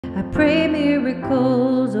I pray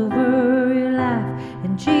miracles over your life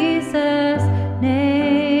in Jesus'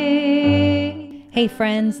 name. Hey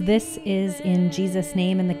friends, this is In Jesus'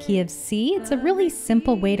 Name in the key of C. It's a really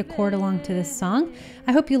simple way to chord along to this song.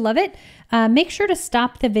 I hope you love it. Make sure to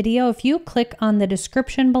stop the video. If you click on the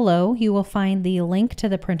description below, you will find the link to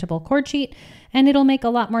the printable chord sheet, and it'll make a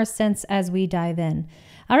lot more sense as we dive in.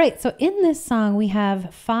 All right, so in this song, we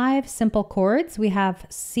have 5 simple chords. We have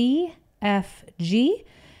C, F, G,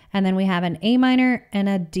 and then we have an A minor and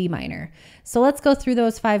a D minor. So let's go through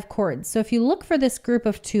those 5 chords. So if you look for this group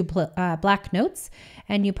of 2 black notes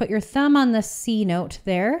and you put your thumb on the C note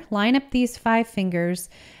there, line up these 5 fingers,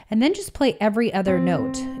 and then just play every other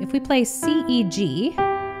note. If we play C, E, G,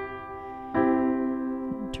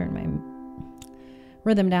 turn my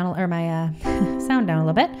rhythm down, or my sound down a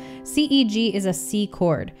little bit. C, E, G is a C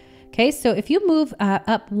chord. Okay, so if you move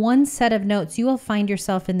up one set of notes, you will find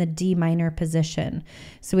yourself in the D minor position.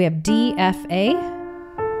 So we have D, F, A.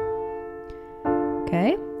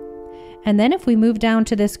 Okay, and then if we move down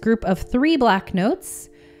to this group of 3 black notes,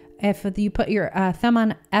 if you put your thumb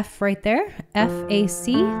on F right there, F, A,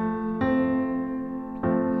 C.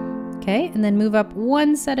 Okay, and then move up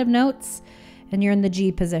one set of notes and you're in the G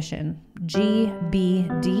position. G, B,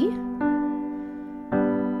 D.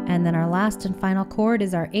 And then our last and final chord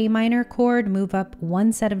is our A minor chord. Move up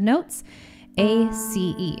one set of notes, A,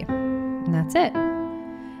 C, E. And that's it.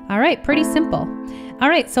 All right, pretty simple. All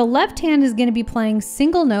right, so left hand is going to be playing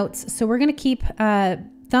single notes. So we're going to keep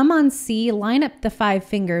thumb on C, line up the 5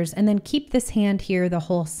 fingers, and then keep this hand here the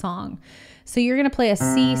whole song. So you're going to play a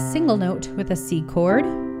C single note with a C chord.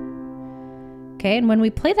 Okay, and when we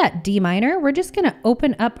play that D minor, we're just going to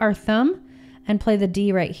open up our thumb and play the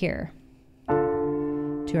D right here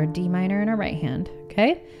to our D minor in our right hand.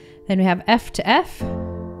 Okay, then we have F to F,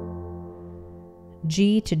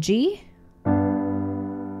 G to G,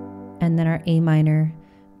 and then our A minor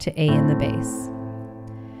to A in the bass.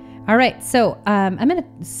 All right, so I'm going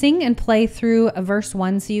to sing and play through verse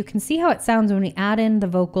 1 so you can see how it sounds when we add in the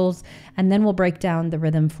vocals, and then we'll break down the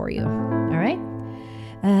rhythm for you. All right?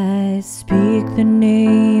 I speak the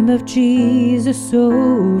name of Jesus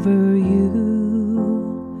over you.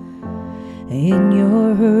 In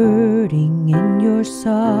your hurting, in your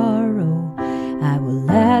sorrow, I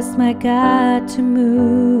will ask my God to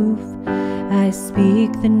move. I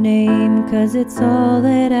speak the name 'cause it's all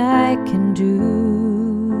that I can do.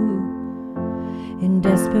 In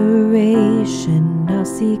desperation, I'll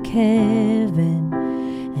seek heaven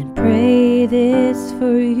and pray this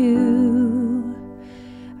for you.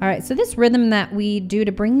 All right, so this rhythm that we do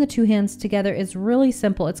to bring the 2 hands together is really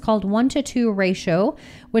simple. It's called 1-to-2 ratio,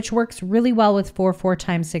 which works really well with 4/4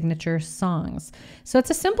 time signature songs. So it's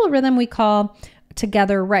a simple rhythm we call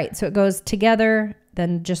together right. So it goes together,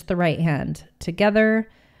 then just the right hand. Together,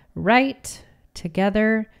 right,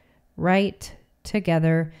 together, right,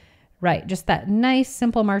 together, right. Just that nice,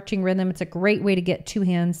 simple marching rhythm. It's a great way to get 2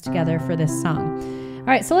 hands together for this song. All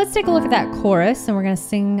right, so let's take a look at that chorus, and we're going to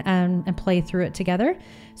sing and play through it together.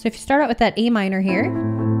 So if you start out with that A minor here.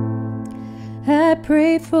 I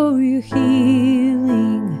pray for your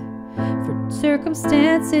healing, for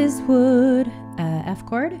circumstances would, F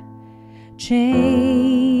chord, change.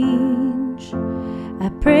 I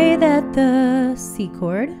pray that the C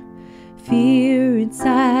chord, fear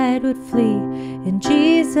inside would flee in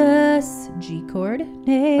Jesus, G chord,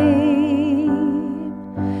 name.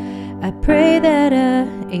 I pray that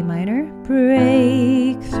A minor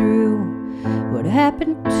breakthrough would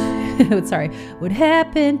happen would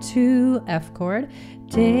happen to F chord,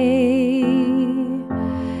 day.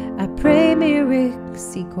 I pray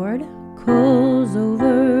C chord, calls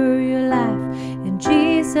over your life in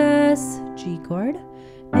Jesus, G chord,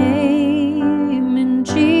 name in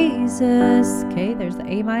Jesus. Okay, there's the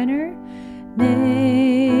A minor,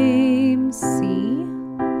 name, C,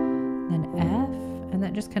 then F, and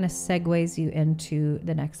that just kind of segues you into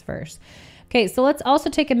the next verse. Okay, so let's also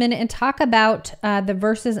take a minute and talk about the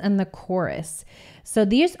verses and the chorus. So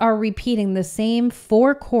these are repeating the same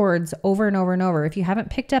 4 chords over and over and over. If you haven't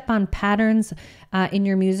picked up on patterns in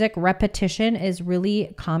your music, repetition is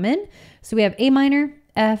really common. So we have A minor,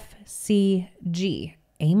 F, C, G.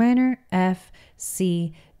 A minor, F,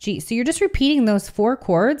 C, G. So you're just repeating those 4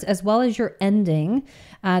 chords as well as your ending.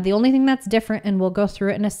 The only thing that's different, and we'll go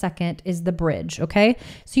through it in a second, is the bridge, okay?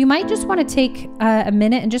 So you might just want to take a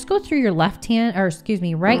minute and just go through your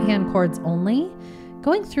right hand chords only,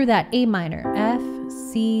 going through that A minor, F,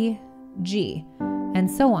 C, G, and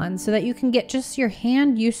so on, so that you can get just your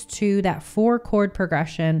hand used to that 4 chord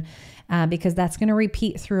progression, because that's going to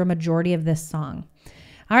repeat through a majority of this song.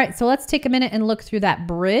 All right, so let's take a minute and look through that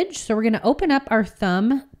bridge. So we're going to open up our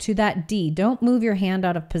thumb to that D. Don't move your hand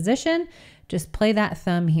out of position. Just play that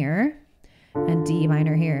thumb here and D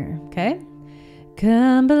minor here, okay?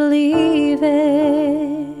 Come believe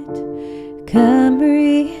it, come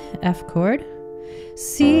breathe, F chord,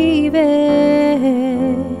 receive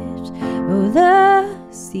it, oh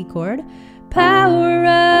the C chord, power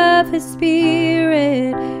of His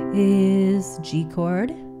Spirit is G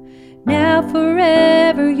chord, now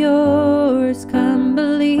forever yours, come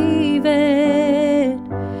believe it,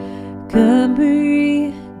 come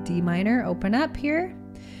breathe, D minor, open up here,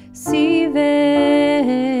 receive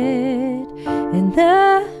it, in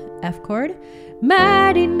the F chord,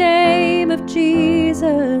 mighty name of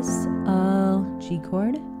Jesus, all G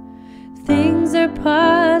chord, things are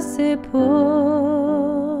possible.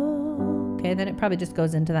 Okay, then it probably just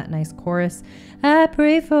goes into that nice chorus. I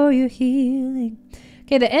pray for your healing.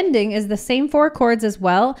 Okay, the ending is the same 4 chords as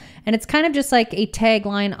well, and it's kind of just like a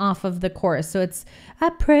tagline off of the chorus. So it's, I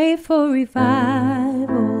pray for revival,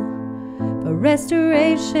 for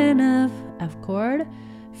restoration of F chord,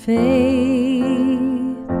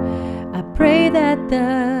 faith. I pray that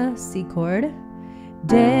the C chord,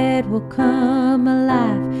 dead will come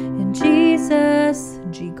alive in Jesus,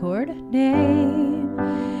 G chord, name,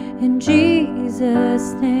 in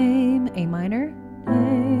Jesus' name, A minor,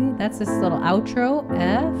 A. That's this little outro,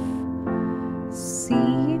 F, C,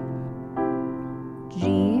 G,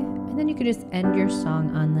 and then you could just end your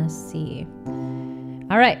song on the C.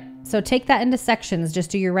 All right. So take that into sections.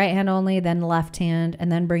 Just do your right hand only, then left hand,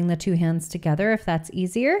 and then bring the 2 hands together if that's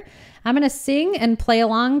easier. I'm going to sing and play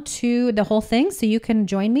along to the whole thing so you can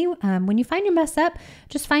join me. When you find you mess up,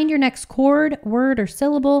 just find your next chord, word, or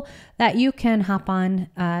syllable that you can hop on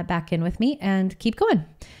back in with me and keep going. All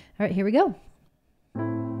right, here we go.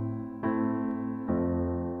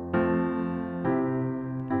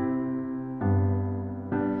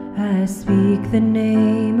 I speak the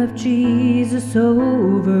name of Jesus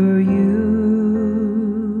over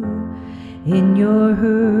you. In your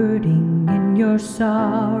hurting, in your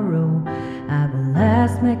sorrow, I will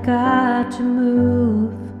ask my God to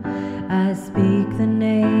move. I speak the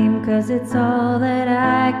name 'cause it's all that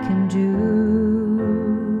I can do.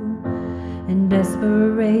 In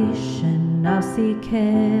desperation, I'll seek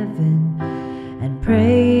heaven and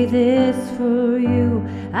pray this for you.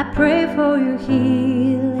 I pray for your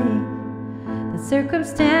healing, that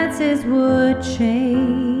circumstances would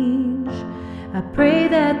change. I pray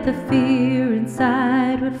that the fear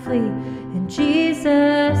inside would flee in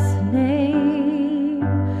Jesus' name.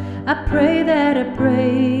 I pray that a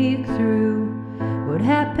breakthrough would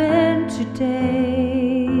happen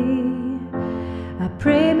today. I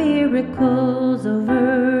pray miracles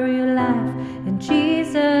over your life in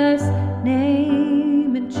Jesus'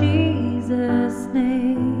 name, in Jesus'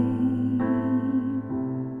 name.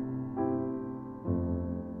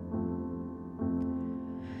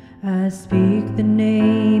 I speak the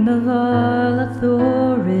name of all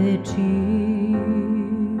authority,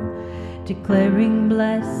 declaring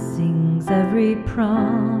blessings, every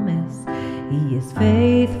promise He is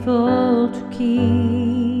faithful to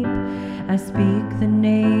keep. I speak the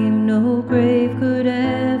name no grave could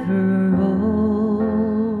ever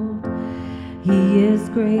hold. He is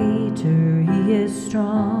greater, He is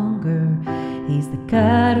stronger, He's the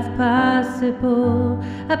God of possible.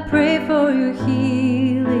 I pray for your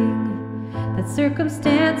healing, that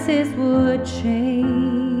circumstances would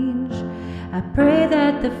change. I pray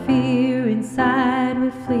that the fear inside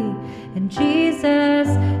would flee in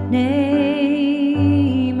Jesus'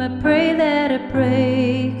 name. I pray that a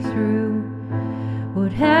breakthrough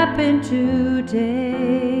would happen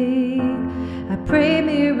today. I pray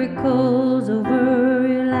miracles over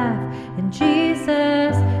your life in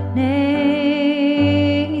Jesus' name.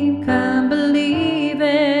 Come believe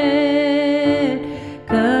it,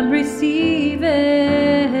 come receive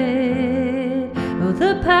it. Oh,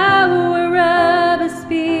 the power of His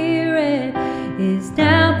Spirit is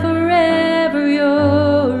now forever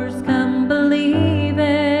yours. Come believe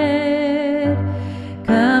it,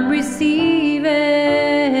 come receive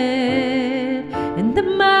it. In the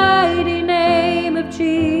mighty name of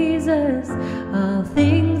Jesus, all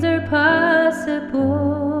things are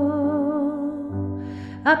possible.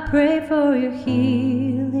 I pray for your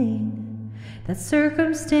healing, that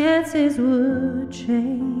circumstances would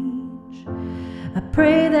change. I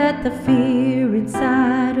pray that the fear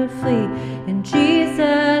inside would flee in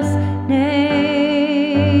Jesus'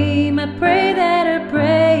 name. I pray that a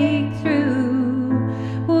breakthrough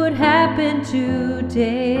would happen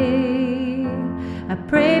today. I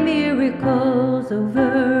pray miracles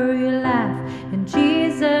over your life in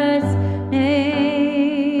Jesus'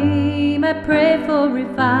 name. pray for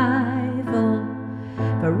revival,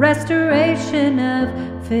 for restoration of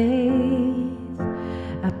faith.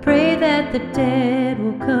 I pray that the dead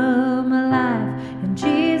will come alive in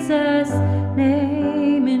Jesus'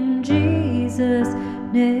 name, in Jesus'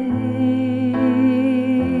 name.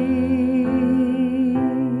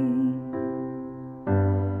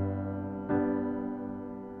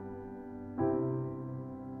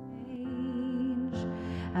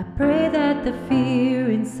 I pray that the fear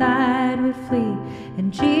inside will flee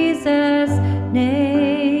in Jesus'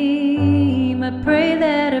 name. I pray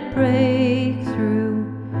that a breakthrough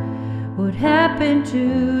would happen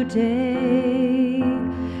today.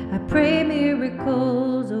 I pray miracles